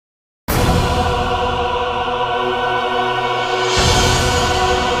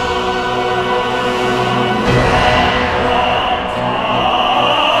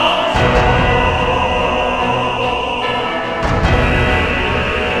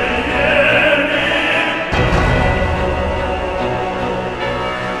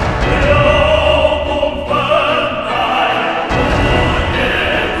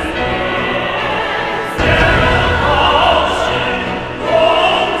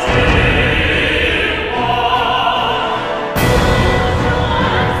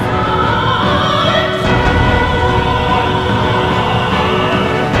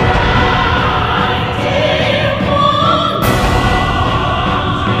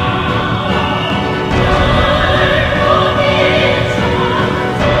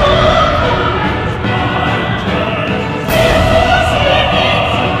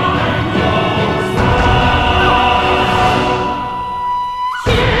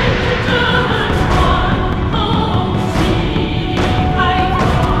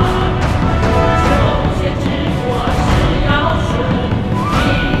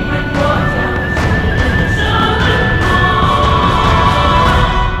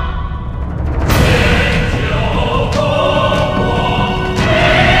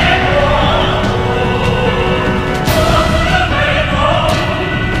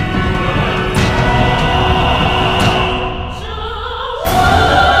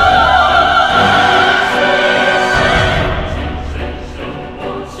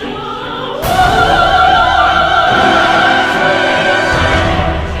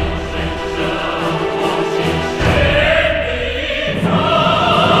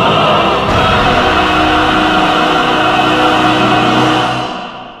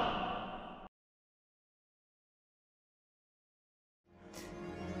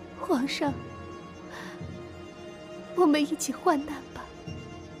上，我们一起患难吧。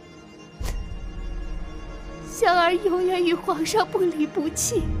香儿永远与皇上不离不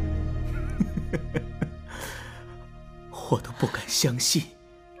弃。我都不敢相信，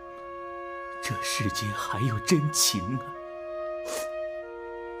这世间还有真情啊！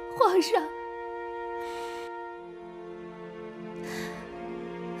皇上，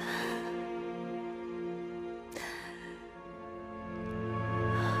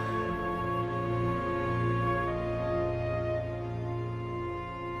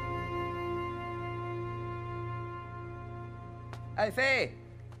爱妃，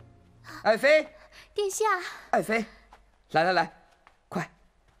爱妃，殿下，爱妃，来来来，快，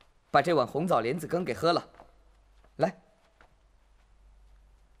把这碗红枣莲子羹给喝了。来。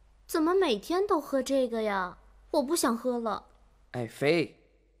怎么每天都喝这个呀？我不想喝了。爱妃，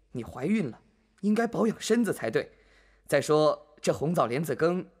你怀孕了，应该保养身子才对。再说这红枣莲子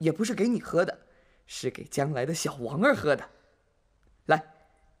羹也不是给你喝的，是给将来的小王儿喝的。来，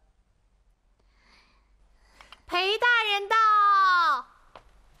裴大人到。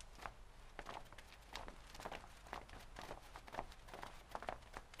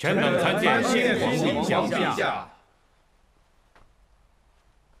臣等参见先皇陛下。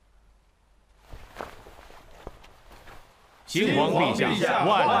先皇陛下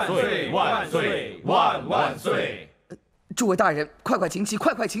万岁万岁万万岁！诸位大人，快快请起，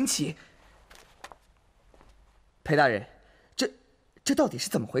快快请起！裴大人，这到底是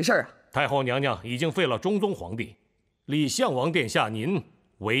怎么回事啊？太后娘娘已经废了中宗皇帝，立相王殿下您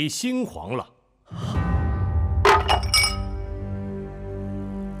为新皇了。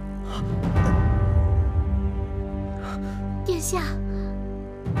殿下，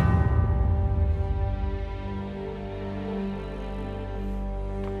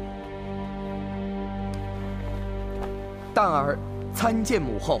旦儿参见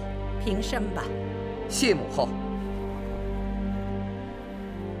母后。平身吧。谢母后。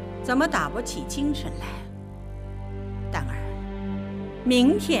怎么打不起精神来？旦儿，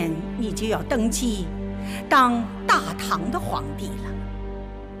明天你就要登基，当大唐的皇帝了。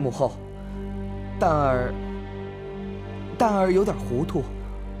母后，旦儿有点糊涂。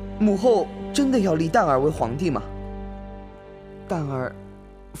母后真的要立旦儿为皇帝吗？旦儿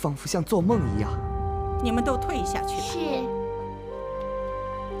仿佛像做梦一样。你们都退下去吧。是。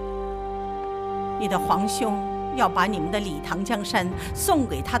你的皇兄要把你们的礼堂江山送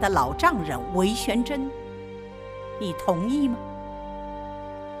给他的老丈人韦玄真，你同意吗？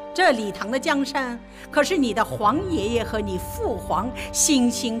这礼堂的江山可是你的皇爷爷和你父皇辛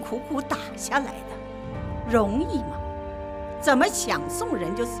辛苦苦打下来的，容易吗？怎么想送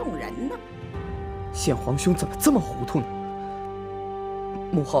人就送人呢？现皇兄怎么这么糊涂呢？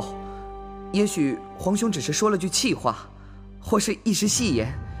母后，也许皇兄只是说了句气话，或是一时戏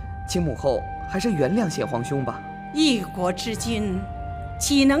言，请母后还是原谅现皇兄吧。一国之君，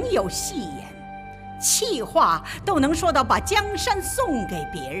岂能有戏言？气话都能说到把江山送给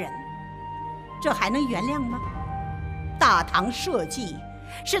别人，这还能原谅吗？大唐社稷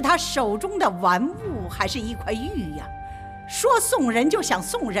是他手中的玩物，还是一块玉呀？说送人就想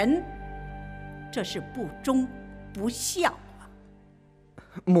送人，这是不忠不孝啊！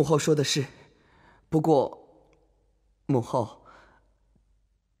母后说的是，不过，母后，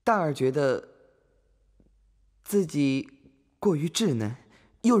旦儿觉得自己过于稚嫩，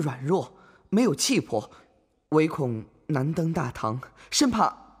又软弱，没有气魄，唯恐难登大唐，生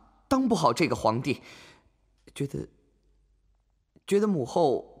怕当不好这个皇帝，觉得母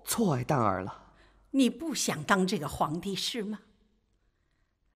后错爱旦儿了。你不想当这个皇帝是吗？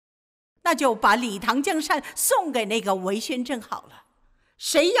那就把礼堂江山送给那个韦玄真好了，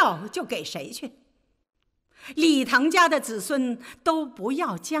谁要就给谁去。礼堂家的子孙都不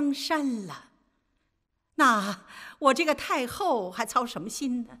要江山了，那我这个太后还操什么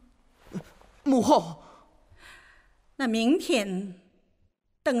心呢？母后，那明天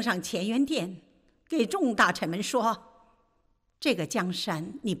登上乾元殿，给众大臣们说，这个江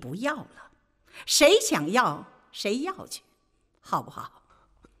山你不要了，谁想要谁要去，好不好？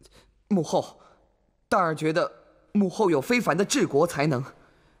母后，旦儿觉得母后有非凡的治国才能，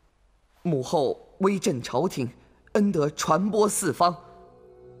母后威震朝廷，恩德传播四方，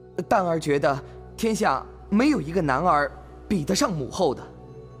旦儿觉得天下没有一个男儿比得上母后的。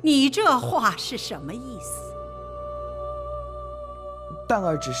你这话是什么意思？旦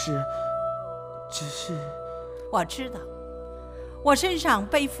儿只是……我知道，我身上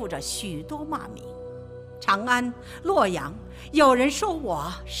背负着许多骂名。长安、洛阳，有人说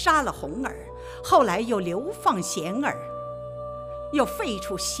我杀了红儿，后来又流放贤儿，又废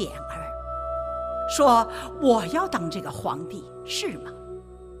除显儿，说我要当这个皇帝，是吗？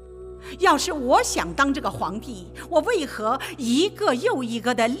要是我想当这个皇帝，我为何一个又一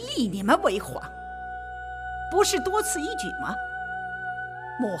个的立你们为皇？不是多此一举吗？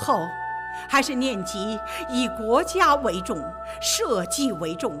母后还是念及以国家为重，社稷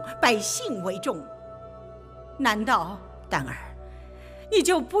为重，百姓为重。难道丹儿，你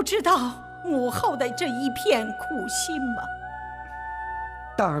就不知道母后的这一片苦心吗？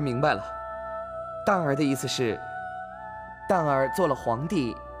蛋儿明白了，蛋儿的意思是，蛋儿做了皇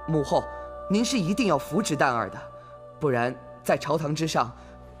帝，母后，您是一定要扶持蛋儿的，不然在朝堂之上，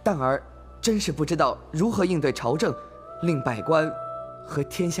蛋儿真是不知道如何应对朝政，令百官和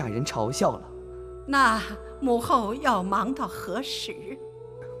天下人嘲笑了。那母后要忙到何时？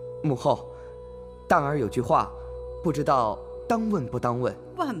母后，蛋儿有句话，不知道当问不当问？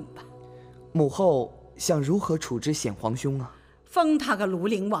问吧。母后想如何处置显皇兄啊？封他个庐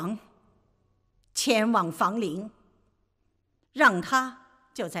陵王，前往房陵，让他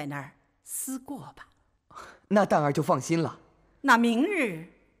就在那儿思过吧。那蛋儿就放心了。那明日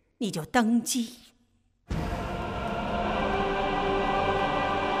你就登基。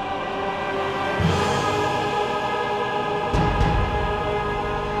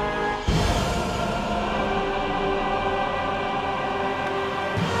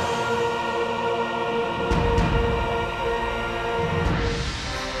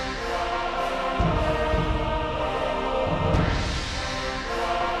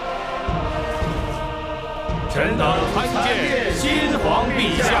臣等参见新皇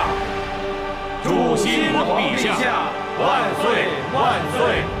陛下，祝新皇陛下万岁万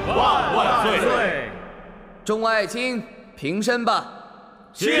岁万万岁！众爱卿，平身吧。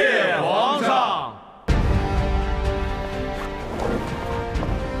谢皇上。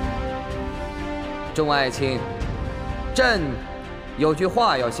众爱卿，朕有句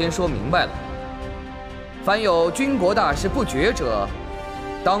话要先说明白了：凡有军国大事不决者，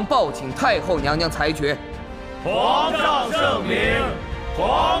当报请太后娘娘裁决。皇上圣明，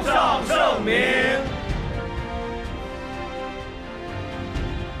皇上圣明。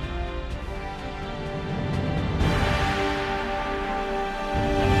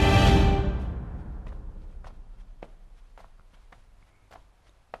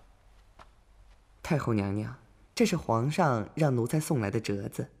太后娘娘，这是皇上让奴才送来的折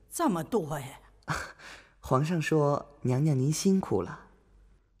子。这么多呀！皇上说：“娘娘您辛苦了。”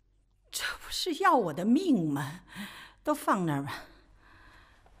这不是要我的命吗？都放那儿吧。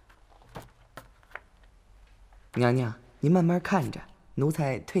娘娘，您慢慢看着，奴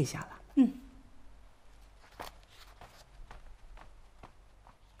才退下了。嗯。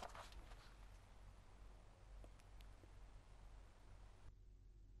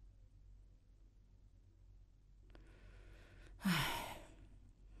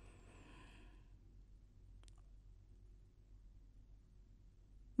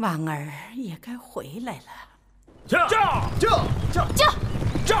婉儿也该回来了。驾！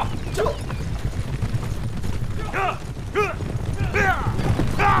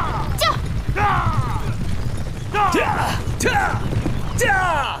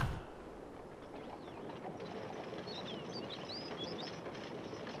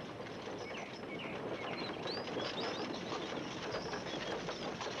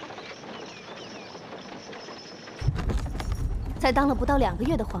才当了不到2个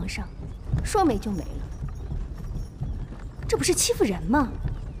月的皇上，说没就没了，这不是欺负人吗？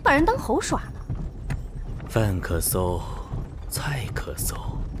把人当猴耍呢。饭可馊，菜可馊，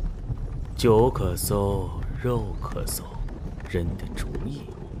酒可馊，肉可馊，人的主意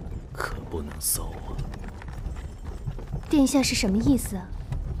可不能馊啊！殿下是什么意思啊？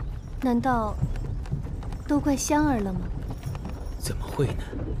难道都怪香儿了吗？怎么会呢？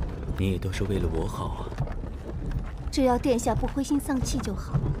你也都是为了我好啊！只要殿下不灰心丧气就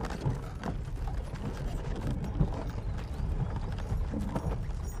好。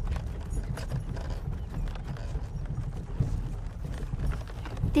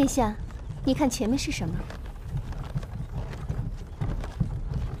殿下，你看前面是什么？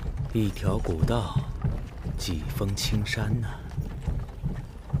一条古道，几峰青山呢？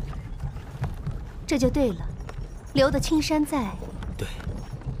这就对了，留得青山在。对，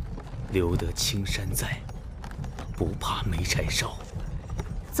留得青山在。不怕没柴烧。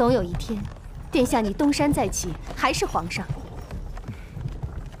总有一天，殿下你东山再起，还是皇上。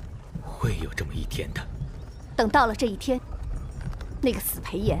会有这么一天的。等到了这一天，那个死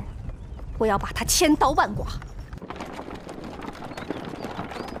裴炎，我要把他千刀万剐。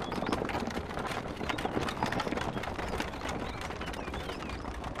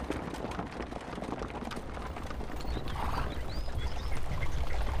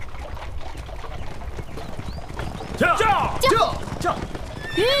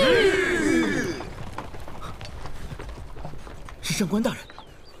是上官大人。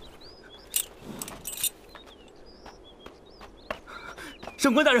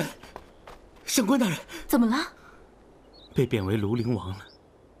上官大人，上官大人，怎么了？被贬为庐陵王了，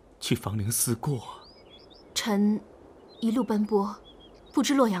去房陵思过。臣一路奔波，不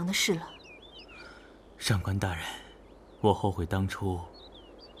知洛阳的事了。上官大人，我后悔当初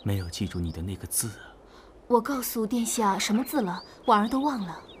没有记住你的那个字啊。我告诉殿下什么字了，婉儿都忘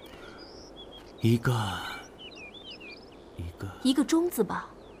了。一个忠字吧。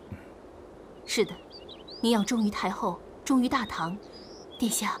是的，您要忠于太后，忠于大唐。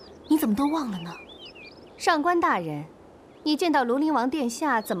殿下，您怎么都忘了呢？上官大人，你见到庐陵王殿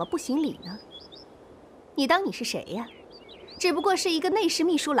下怎么不行礼呢？你当你是谁呀？只不过是一个内侍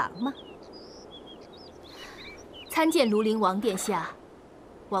秘书郎吗？参见庐陵王殿下，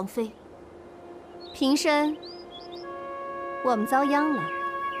王妃。平身。我们遭殃了，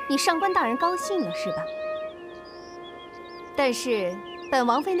你上官大人高兴了是吧？但是本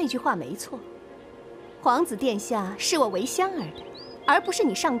王妃那句话没错，皇子殿下是我为香儿的，而不是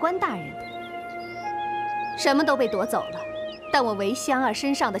你上官大人的。什么都被夺走了，但我为香儿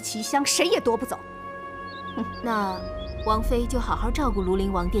身上的奇香谁也夺不走。那王妃就好好照顾庐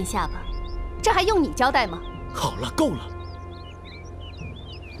陵王殿下吧。这还用你交代吗？好了，够了。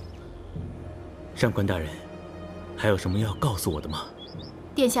上官大人，还有什么要告诉我的吗？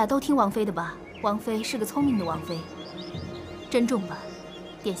殿下都听王妃的吧，王妃是个聪明的王妃。珍重吧，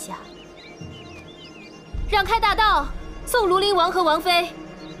殿下。让开大道，送庐陵王和王妃。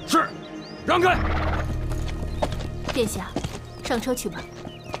是，让开。殿下，上车去吧。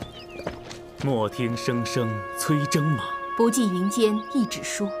莫听声声催征马，不记云间一纸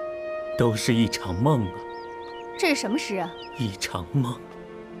书。都是一场梦啊！这是什么诗啊？一场梦。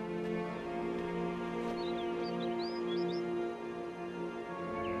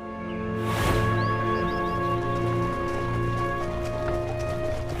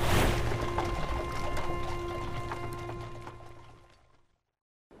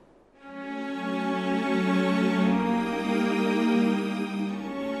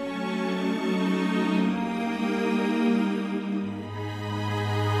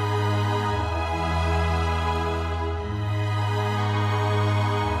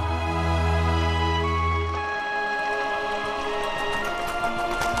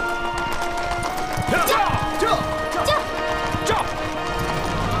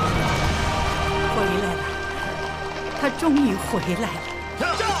终于回来了。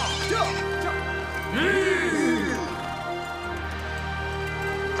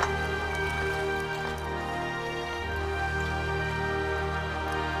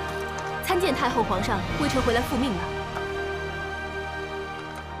参见太后皇上，微臣回来复命了。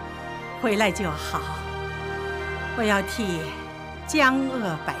回来就好。我要替江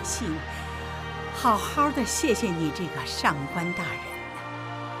鄂百姓好好的谢谢你这个上官大人。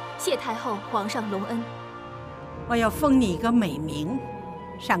谢太后皇上隆恩。我要封你一个美名，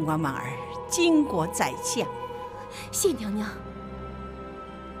上官婉儿，巾帼宰相。谢娘娘。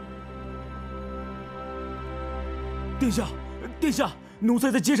殿下，殿下，奴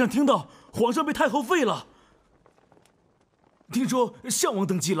才在街上听到皇上被太后废了。听说项王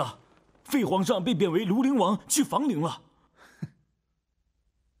登基了，废皇上被贬为庐陵王，去房陵了。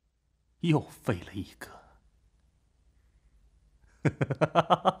又废了一个。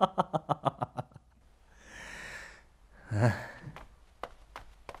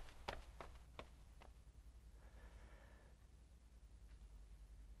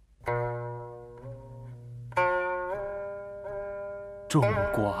种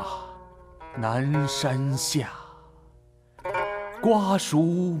瓜南山下，瓜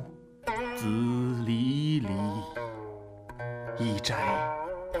熟子离离。一摘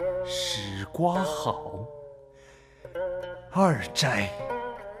使瓜好，二摘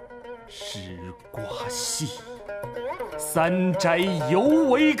使瓜细，三摘犹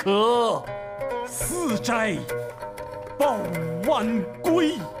为可，四摘报万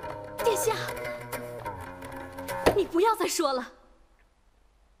归。殿下，你不要再说了。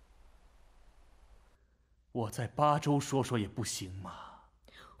我在巴州说说也不行吗？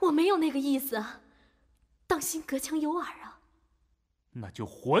我没有那个意思啊，当心隔墙有耳啊。那就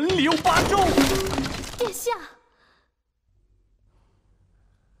魂流巴州。殿下，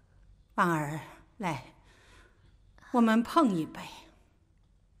婉儿，来，我们碰一杯。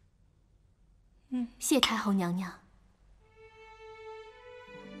谢太后娘娘。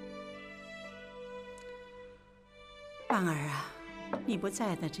婉儿啊，你不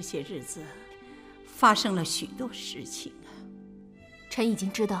在的这些日子，发生了许多事情啊。臣已经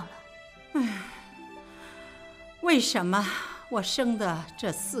知道了。为什么我生的这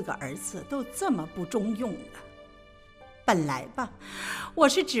4个儿子都这么不中用了。本来吧，我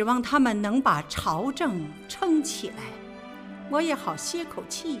是指望他们能把朝政撑起来，我也好歇口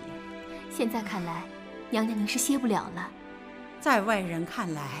气呀。现在看来，娘娘您是歇不了了。在外人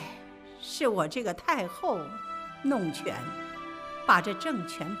看来，是我这个太后弄权，把这政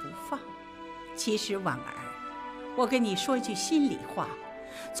权不放。其实婉儿，我跟你说一句心里话，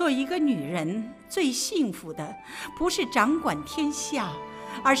做一个女人最幸福的，不是掌管天下，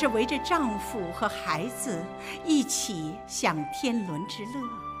而是围着丈夫和孩子一起享天伦之乐。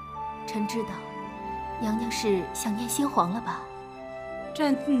臣知道，娘娘是想念先皇了吧？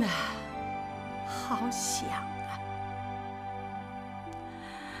真的好想啊！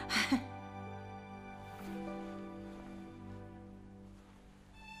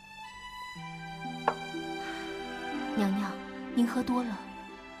娘娘，您喝多了。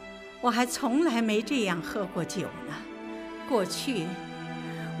我还从来没这样喝过酒呢。过去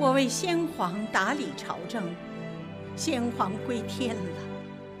我为先皇打理朝政，先皇归天了，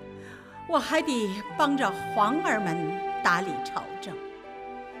我还得帮着皇儿们打理朝政。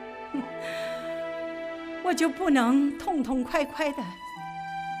我就不能痛痛快快的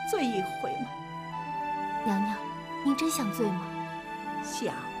醉一回吗？娘娘，您真想醉吗？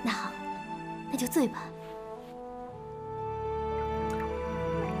想。那好，那就醉吧。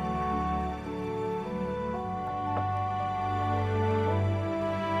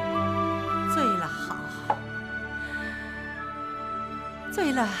醉了好，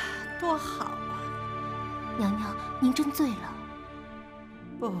醉了多好啊！娘娘，您真醉了？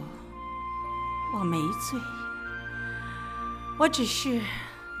不，我没醉，我只是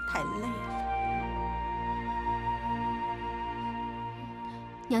太累了。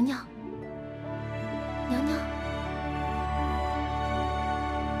娘娘，娘娘，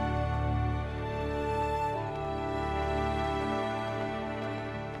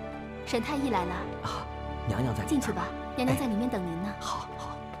沈太医来了啊！娘娘在里面。进去吧，娘娘在里面等您呢。好。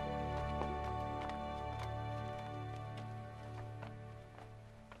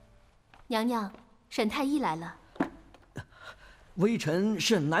娘娘，沈太医来了。微臣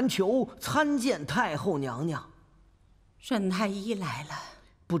沈南求参见太后娘娘。沈太医来了。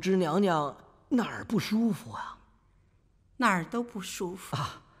不知娘娘哪儿不舒服啊？哪儿都不舒服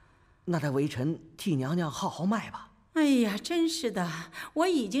啊。那待微臣替娘娘号号脉吧。哎呀，真是的，我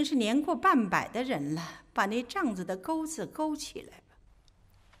已经是年过半百的人了，把那帐子的钩子勾起来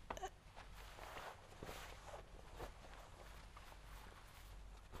吧。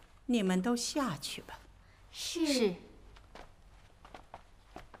你们都下去吧。是。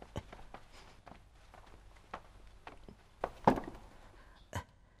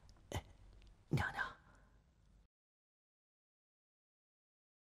娘娘。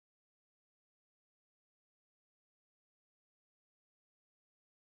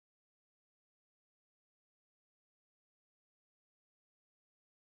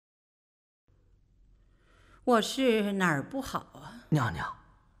我是哪儿不好啊？娘娘，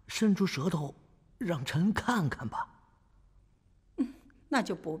伸出舌头，让臣看看吧。那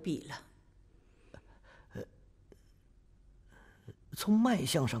就不必了。从脉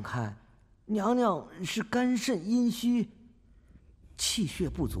象上看，娘娘是肝肾阴虚，气血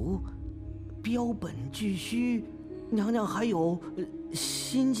不足，标本俱虚。娘娘还有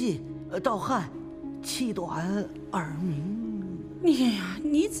心悸、盗汗、气短、耳鸣。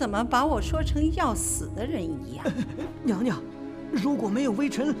你怎么把我说成要死的人一样？娘娘，如果没有微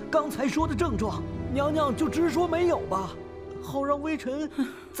臣刚才说的症状，娘娘就直说没有吧，好让微臣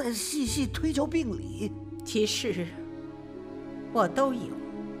再细细推敲病理。其实我都有，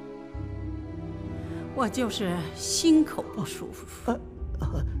我就是心口不舒服。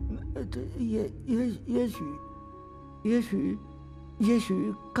也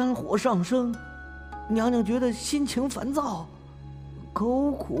许肝火上升，娘娘觉得心情烦躁，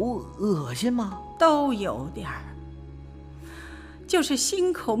口苦恶心吗？都有点儿，就是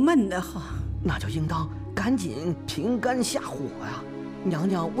心口闷得慌。那就应当赶紧平肝下火呀！娘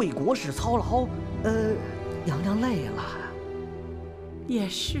娘为国事操劳，娘娘累了。也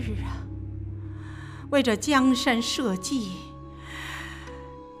是啊，为这江山社稷，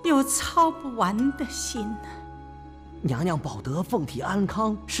有操不完的心呢。娘娘保得凤体安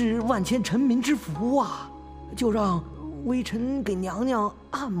康，是万千臣民之福啊！就让微臣给娘娘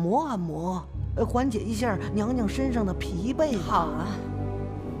按摩按摩，缓解一下娘娘身上的疲惫。好啊，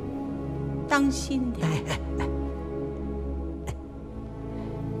当心点。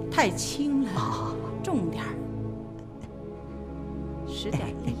太轻了，重点儿，使点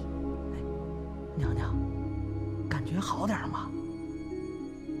力。娘娘，感觉好点吗？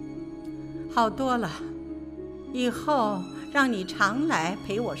好多了，以后让你常来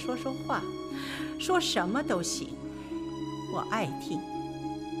陪我说说话，说什么都行，我爱听。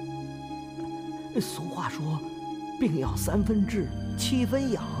俗话说，病要3分治，7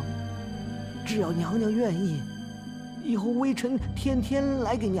分养。只要娘娘愿意，以后微臣天天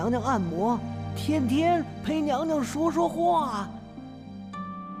来给娘娘按摩，天天陪娘娘说说话。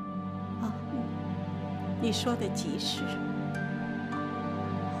啊，你说的极是。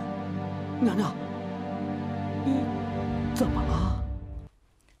娘娘，你怎么了？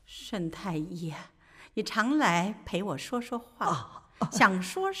沈太医呀，你常来陪我说说话，想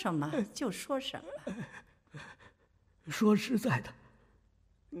说什么就说什么。说实在的，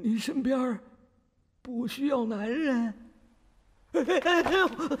你身边不需要男人。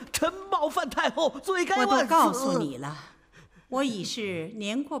臣冒犯太后，罪该万死。我都告诉你了，我已是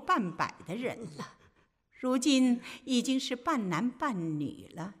年过半百的人了，如今已经是半男半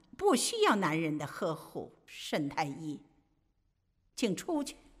女了，不需要男人的呵护。沈太医，请出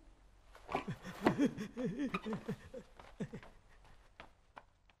去。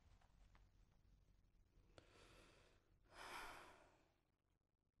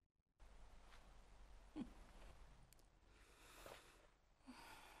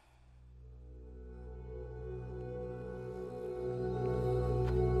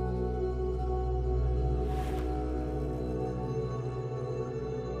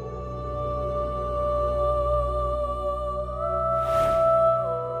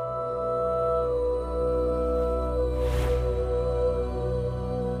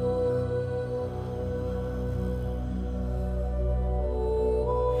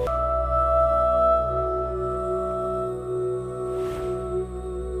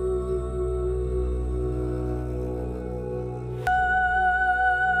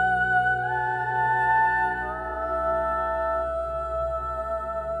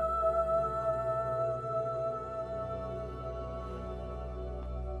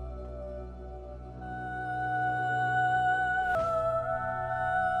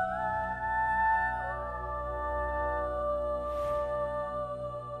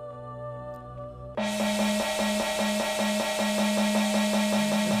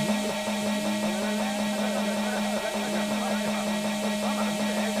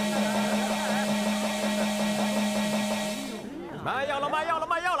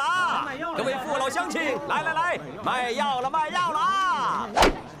各位父老乡亲，来来来，卖药了，卖药了啊！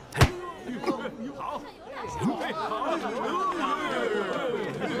好，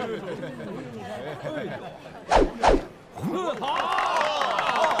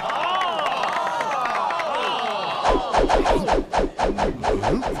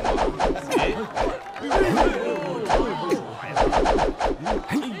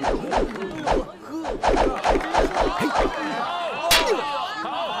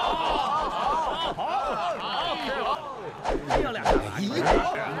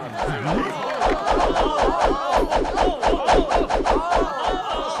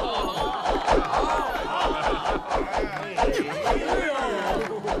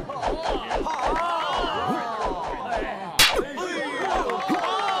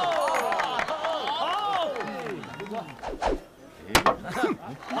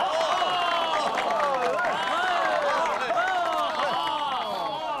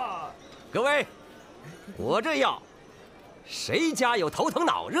各位，我这药，谁家有头疼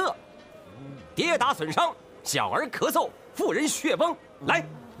脑热、跌打损伤、小儿咳嗽、妇人血崩，来，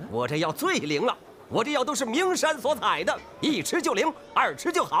我这药最灵了。我这药都是名山所采的，一吃就灵，2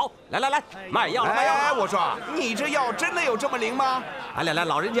吃就好。来来来，卖药了，卖药了！哎，我说，你这药真的有这么灵吗？来来来，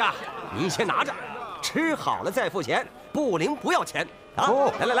老人家，您先拿着，吃好了再付钱，不灵不要钱啊！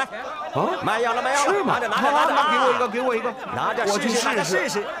来来来，卖药了，卖药了！拿着拿着拿着，给我一个，给我一个，拿着试试，拿着试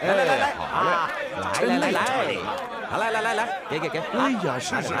试。来来来来，好嘞，来来来来，来来来，给。哎呀，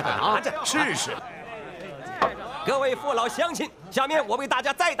试试拿着试试。各位父老乡亲，下面我为大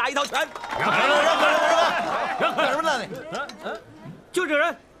家再打一套拳。让干什么呢你？就这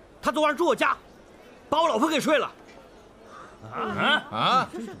人，他昨晚住我家，把我老婆给睡了。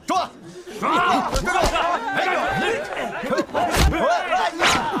说，快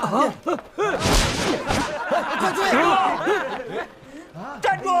追！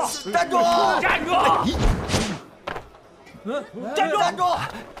站住！站住！站住！站住！站住！站住！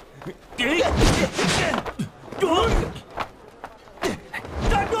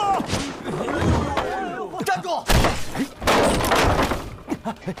站住！站住！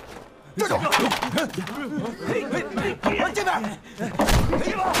往这边！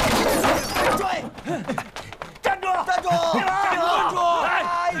追！站住！站住！站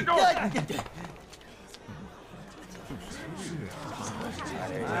住！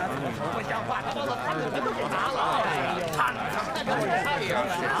不像话，他都给拿了。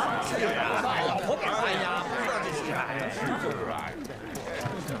我给他呀，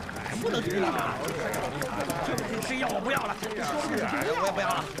不能吃啊！谁要我不要了？我也不要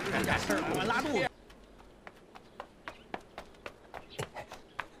了，人家吃了我拉肚子。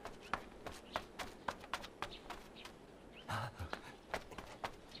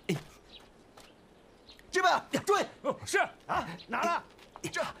这边追！是啊，拿了。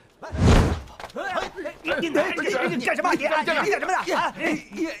这。 你干什么？你干什么的？啊！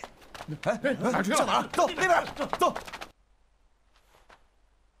哪去了？上哪儿？走那边，走。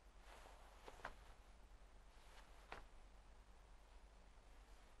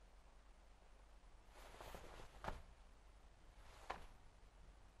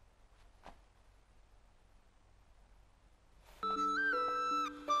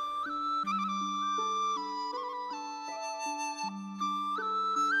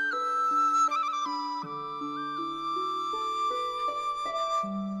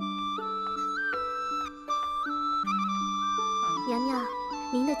娘娘，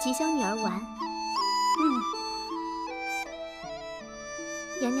您的吉祥女儿丸。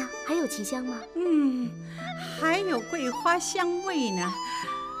娘娘还有奇香吗？还有桂花香味呢。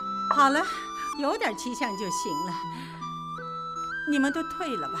好了，有点奇香就行了。你们都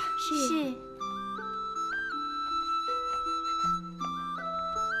退了吧？是。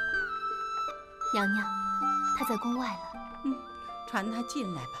娘娘，她在宫外了。传她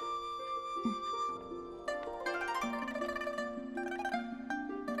进来吧。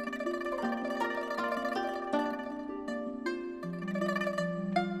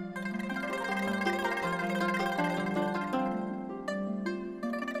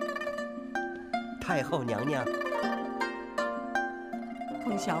太后娘娘，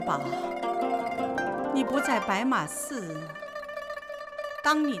冯小宝，你不在白马寺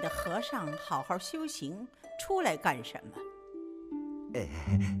当你的和尚，好好修行，出来干什么？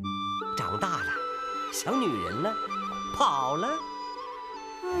长大了，想女人了，跑了。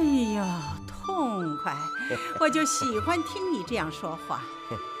哎呦，痛快！我就喜欢听你这样说话。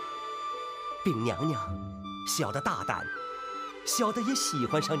禀娘娘，小的大胆，小的也喜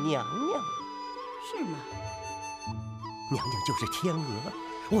欢上娘娘。是吗？娘娘就是天鹅，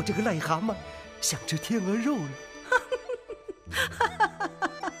我这个癞蛤蟆想吃天鹅肉了。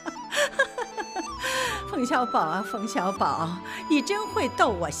冯小宝啊，冯小宝，你真会逗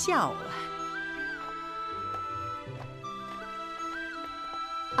我笑啊！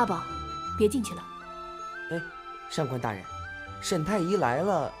阿宝，别进去了。哎，上官大人，沈太医来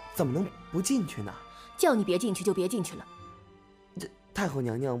了，怎么能不进去呢？叫你别进去就别进去了。太后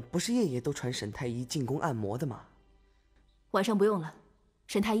娘娘不是夜夜都传沈太医进宫按摩的吗？晚上不用了，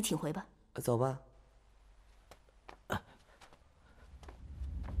沈太医请回吧。走吧。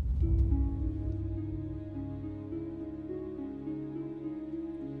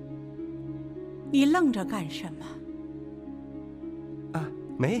你愣着干什么？啊，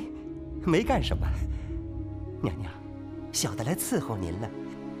没干什么。娘娘，小的来伺候您了。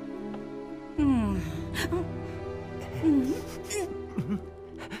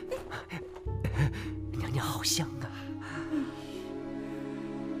娘娘好香啊！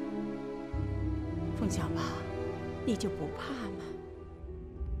冯小宝，你就不怕吗？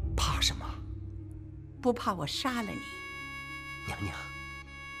怕什么？不怕我杀了你？娘娘，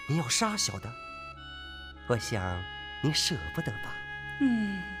您要杀小的，我想您舍不得吧？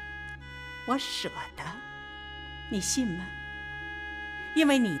我舍得，你信吗？因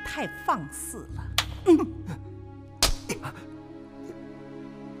为你太放肆了。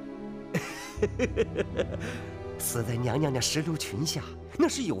死在娘娘那石榴裙下，那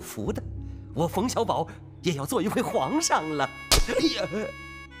是有福的。我冯小宝也要做一回皇上了。哎呀！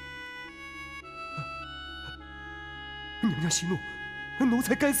娘娘息怒，奴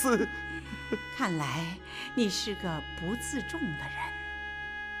才该死。看来你是个不自重的人，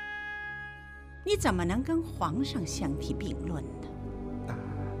你怎么能跟皇上相提并论呢？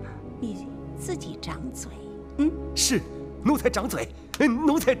你自己长嘴。是。奴才长嘴，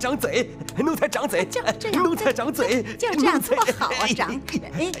奴才长嘴，奴才长嘴，奴才长嘴，就这样多好啊！长，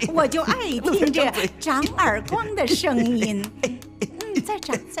我就爱听这长耳光的声音。再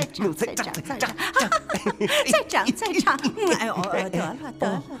长，再长，再长，再长，再长，再长。哎呦，得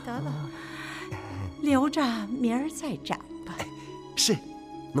了，留着明儿再长吧。是，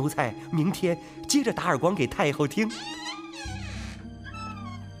奴才明天接着打耳光给太后听。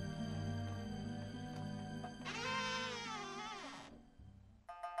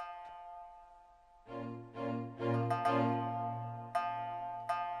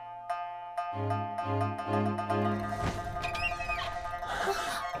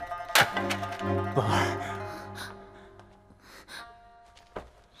婉儿，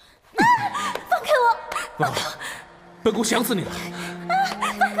本宫想死你了！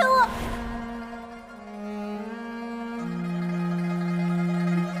放开我！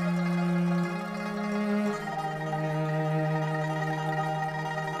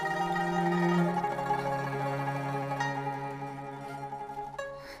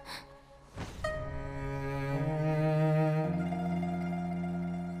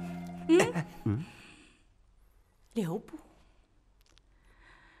留步，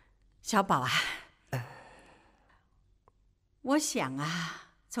小宝啊，我想啊，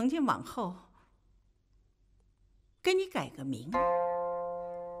从今往后，给你改个名，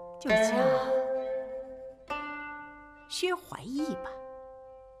就叫薛怀义吧。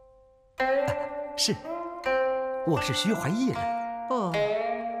是，我是薛怀义了。不，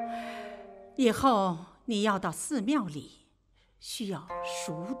以后你要到寺庙里，需要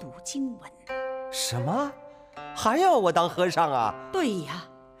熟读经文。什么？还要我当和尚啊？对呀，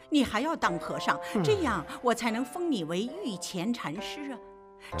你还要当和尚，这样我才能封你为御前禅师啊，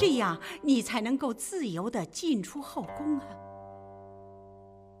这样你才能够自由地进出后宫啊。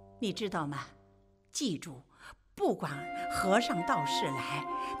你知道吗？记住，不管和尚道士来，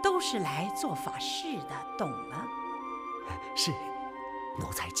都是来做法事的，懂吗？是，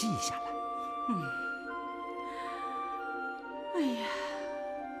奴才记下了。哎呀，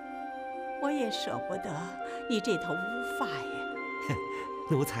我也舍不得你这头乌发呀。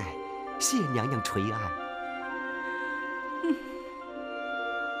奴才谢娘娘垂爱。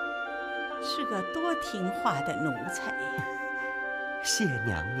是个多听话的奴才呀。谢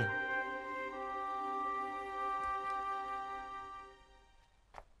娘娘。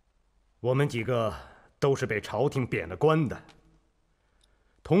我们几个都是被朝廷贬了官的，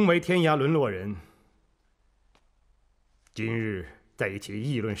同为天涯沦落人，今日在一起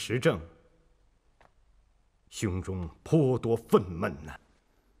议论时政，胸中颇多愤懑呐。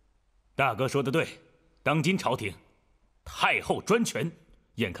大哥说得对，当今朝廷，太后专权，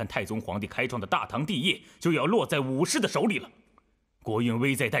眼看太宗皇帝开创的大唐帝业就要落在武士的手里了，国运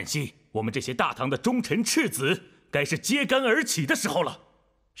危在旦夕，我们这些大唐的忠臣赤子，该是揭竿而起的时候了。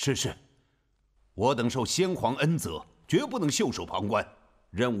是，我等受先皇恩泽，绝不能袖手旁观，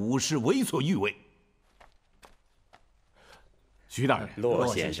任武士为所欲为。徐大人，骆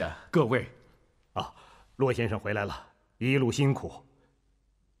先生，各位，啊，骆先生回来了，一路辛苦。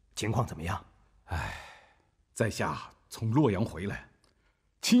情况怎么样？在下从洛阳回来，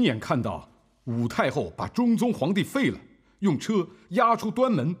亲眼看到武太后把中宗皇帝废了，用车押出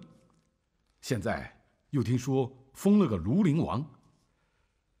端门。现在又听说封了个庐陵王，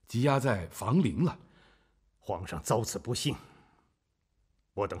羁押在房陵了。皇上遭此不幸，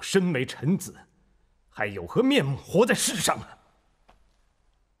我等身为臣子，还有何面目活在世上啊？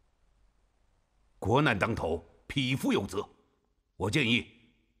国难当头，匹夫有责。我建议，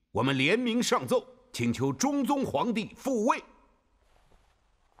我们联名上奏，请求中宗皇帝复位。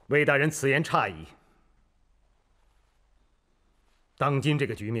魏大人此言差矣。当今这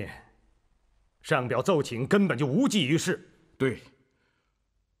个局面，上表奏请根本就无济于事。对，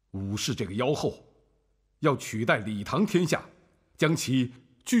武士这个妖后，要取代李唐天下，将其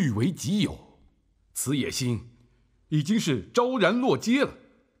据为己有，此野心已经是昭然若揭了。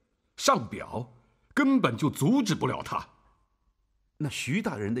上表根本就阻止不了他。那徐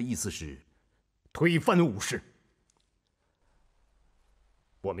大人的意思是，推翻武士。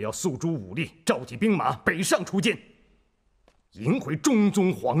我们要诉诸武力，召集兵马北上出剑，迎回中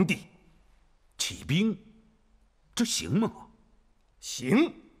宗皇帝。起兵，这行吗？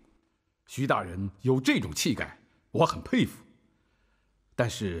行。徐大人有这种气概，我很佩服。但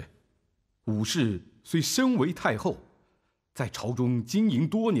是，武士虽身为太后，在朝中经营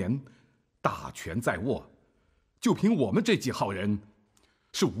多年，大权在握，就凭我们这几号人，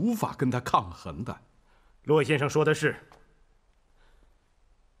是无法跟他抗衡的。骆先生说的是，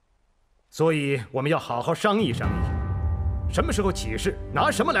所以我们要好好商议商议，什么时候起事，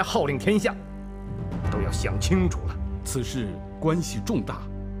拿什么来号令天下，都要想清楚了。此事关系重大，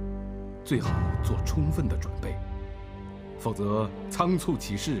最好做充分的准备，否则仓促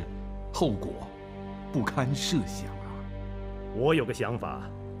起事，后果不堪设想啊！我有个想法，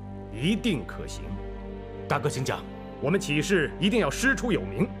一定可行。大哥，请讲。我们起事一定要师出有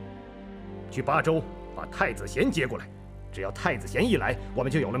名，去巴州把太子贤接过来。只要太子贤一来，我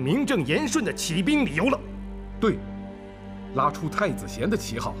们就有了名正言顺的起兵理由了。对，拉出太子贤的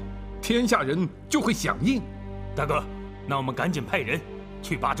旗号，天下人就会响应。大哥，那我们赶紧派人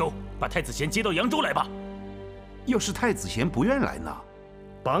去巴州，把太子贤接到扬州来吧。要是太子贤不愿来呢？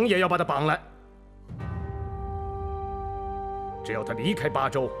绑也要把他绑来。只要他离开巴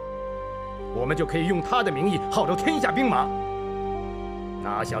州，我们就可以用他的名义号召天下兵马，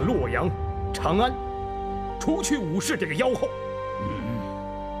拿下洛阳、长安，除去武氏这个妖后。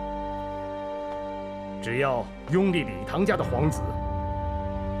只要拥立李唐家的皇子，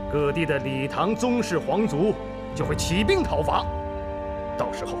各地的李唐宗室皇族就会起兵讨伐，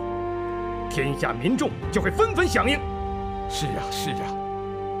到时候天下民众就会纷纷响应。是啊，是啊。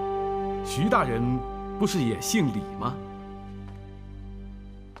徐大人不是也姓李吗？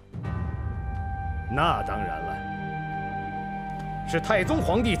那当然了，是太宗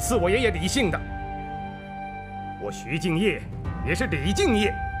皇帝赐我爷爷李姓的。我徐敬业也是李敬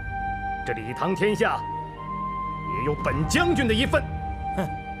业，这李唐天下也有本将军的一份。哼，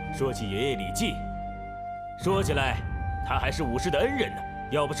说起爷爷李绩，说起来他还是武氏的恩人呢。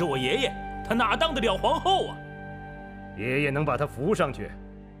要不是我爷爷，他哪当得了皇后啊？爷爷能把他扶上去，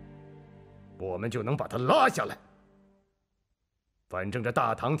我们就能把他拉下来。反正这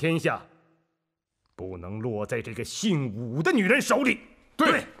大唐天下不能落在这个姓武的女人手里。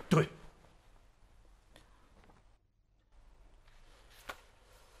对。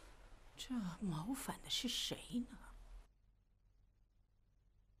这谋反的是谁呢？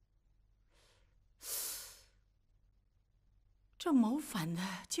这谋反的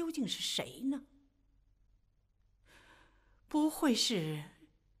究竟是谁呢？不会是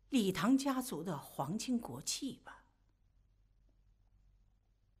李唐家族的皇亲国戚吧？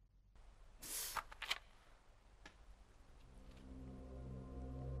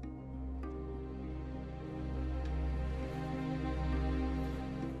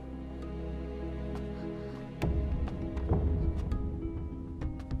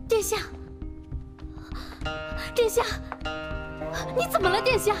殿下，殿下，你怎么了，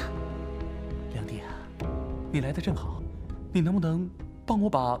殿下？梁帝啊，你来的正好，你能不能帮我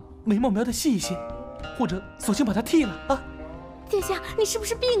把眉毛描得细一些，或者索性把它剃了啊？殿下，你是不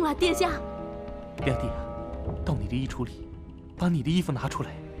是病了？殿下，梁帝啊，到你的衣橱里，把你的衣服拿出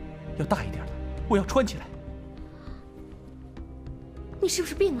来，要大一点的，我要穿起来。你是不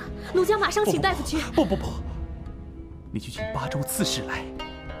是病了？奴家马上请大夫去。不，你去请巴州刺史来。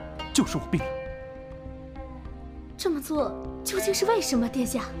就是我病了。这么做究竟是为什么，殿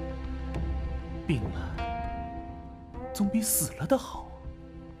下？病了总比死了的好。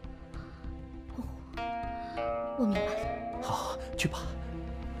我明白了。好，去吧。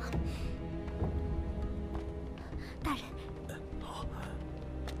大人，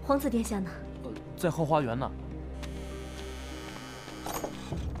皇子殿下呢？在后花园呢。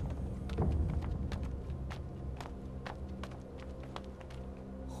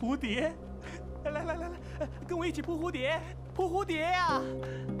蝴蝶，来，跟我一起扑蝴蝶，扑蝴蝶呀！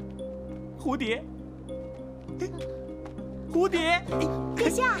蝴蝶，殿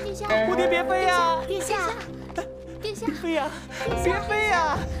下，蝴蝶别飞呀！殿下，别飞呀！别飞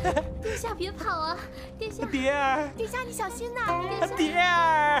呀！殿下别跑啊！殿下，蝶儿，殿下你小心呐！蝶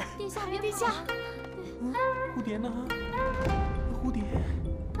儿，殿下别跑！蝴蝶呢？蝴蝶，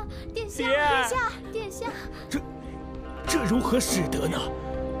殿下，这如何使得呢？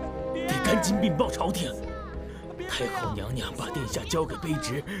得赶紧禀报朝廷，太后娘娘把殿下交给卑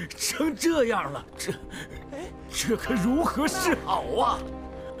职，成这样了，这可如何是好啊？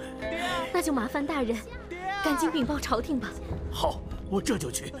那就麻烦大人赶紧禀报朝廷吧。好，我这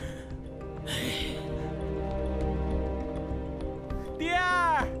就去。蝶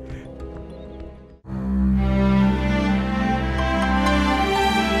儿。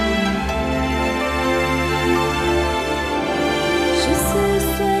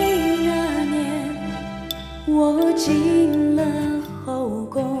我进了后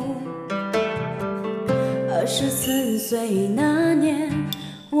宫，24岁那年，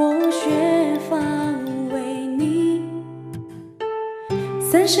我学法为尼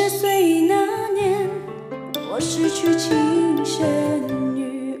；30岁那年，我失去亲生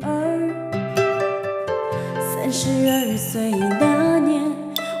女儿；32岁那年，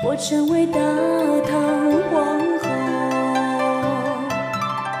我成为大唐皇后。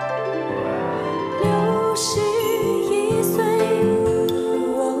61岁，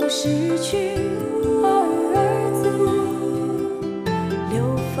我失去2儿子，流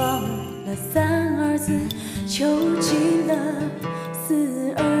放了3儿子，囚禁了4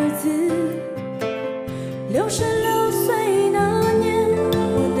儿子。66岁那年，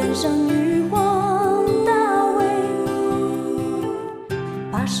我登上女皇大位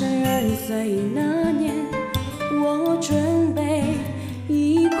；82岁那年，我准备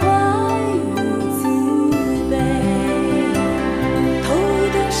一块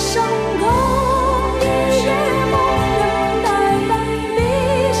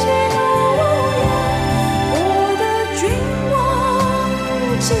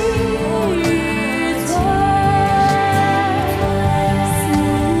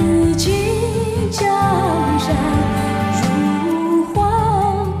江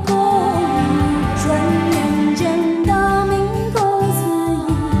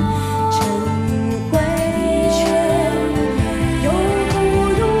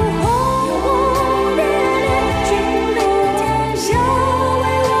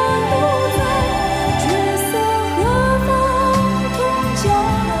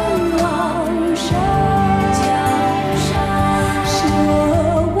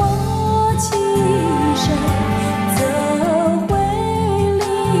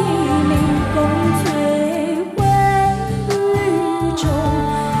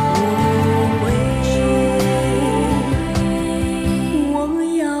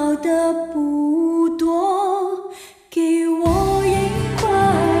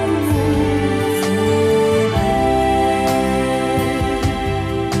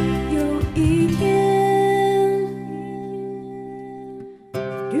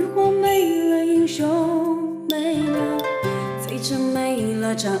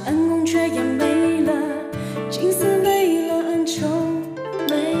恩公却也没了，金丝没了，恩仇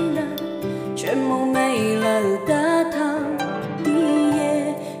没了，权谋没了，大唐帝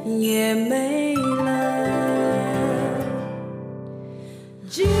业也没了。